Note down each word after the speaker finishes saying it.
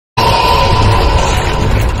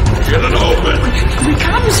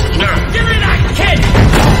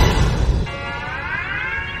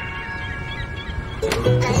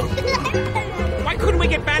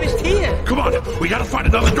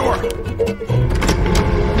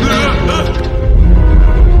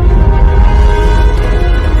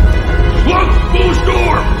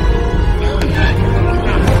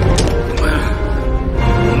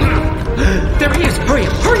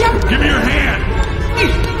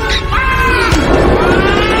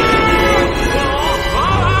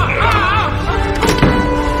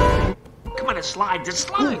to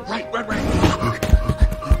slide. Ooh, right.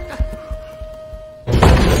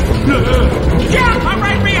 Yeah, I'm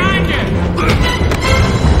right behind you.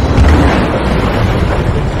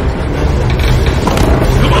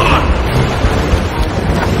 Come on!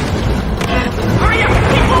 Hurry up!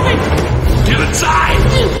 Keep moving! Get inside!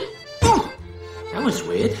 That was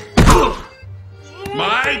weird.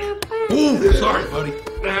 Mike? Ooh, sorry, buddy.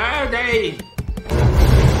 Howdy.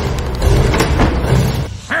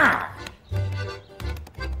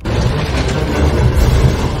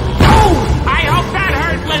 Oh! I hope that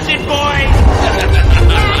hurt, lizard boy!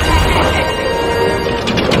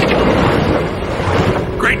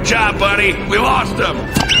 Great job, buddy. We lost him.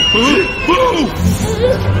 Boo!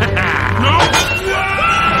 No!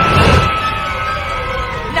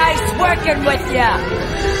 Nice working with ya.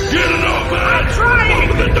 Get it open! I'm trying!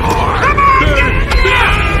 Open the door! Come on, get it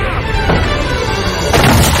down!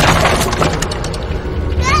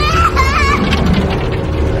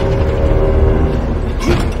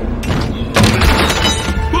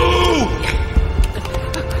 Boo!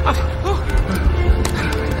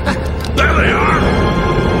 There they are!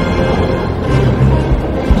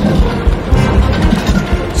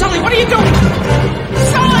 Sully, what are you doing?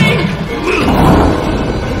 Sully!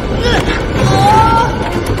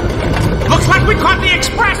 Looks like we caught the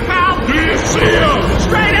express, pal! Do you see him?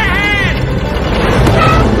 Straight ahead!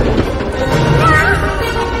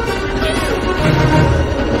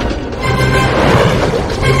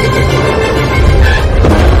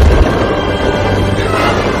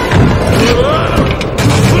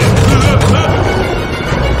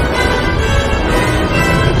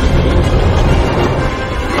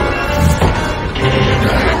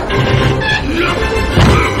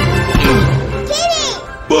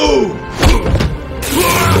 Boo!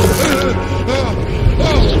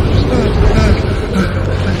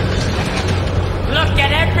 Look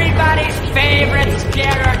at everybody's favorite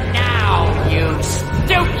scarer now, you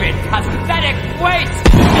stupid, pathetic waste!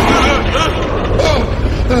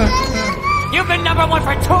 You've been number one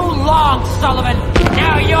for too long, Sullivan.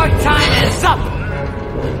 Now your time is up.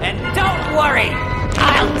 And don't worry,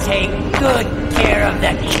 I'll take good care of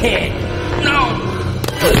the kid. No!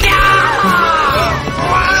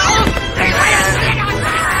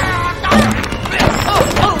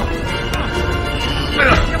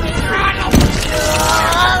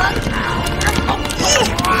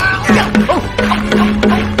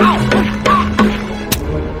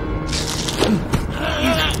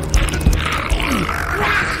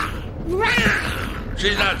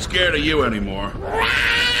 She's not scared of you anymore.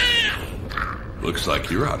 Looks like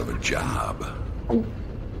you're out of a job. All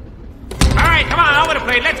right, come on, over the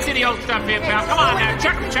plate. Let's see the old stuff here, pal. Come on now.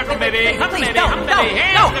 Chuck him, baby. Hum, baby. Hum, baby.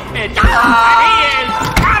 Here's the pitch. And he is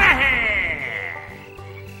out of here.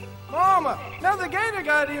 Mama, another gator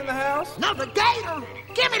got in the house. Another gator?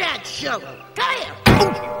 Give me that shovel. Come here.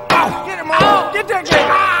 Get him, Mama. Get that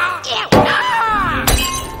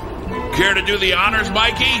gator. Care to do the honors,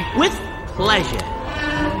 Mikey? With pleasure.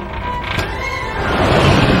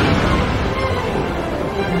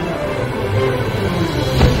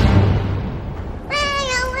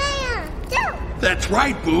 That's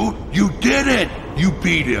right, Boo. You did it. You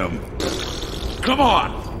beat him. Come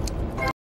on.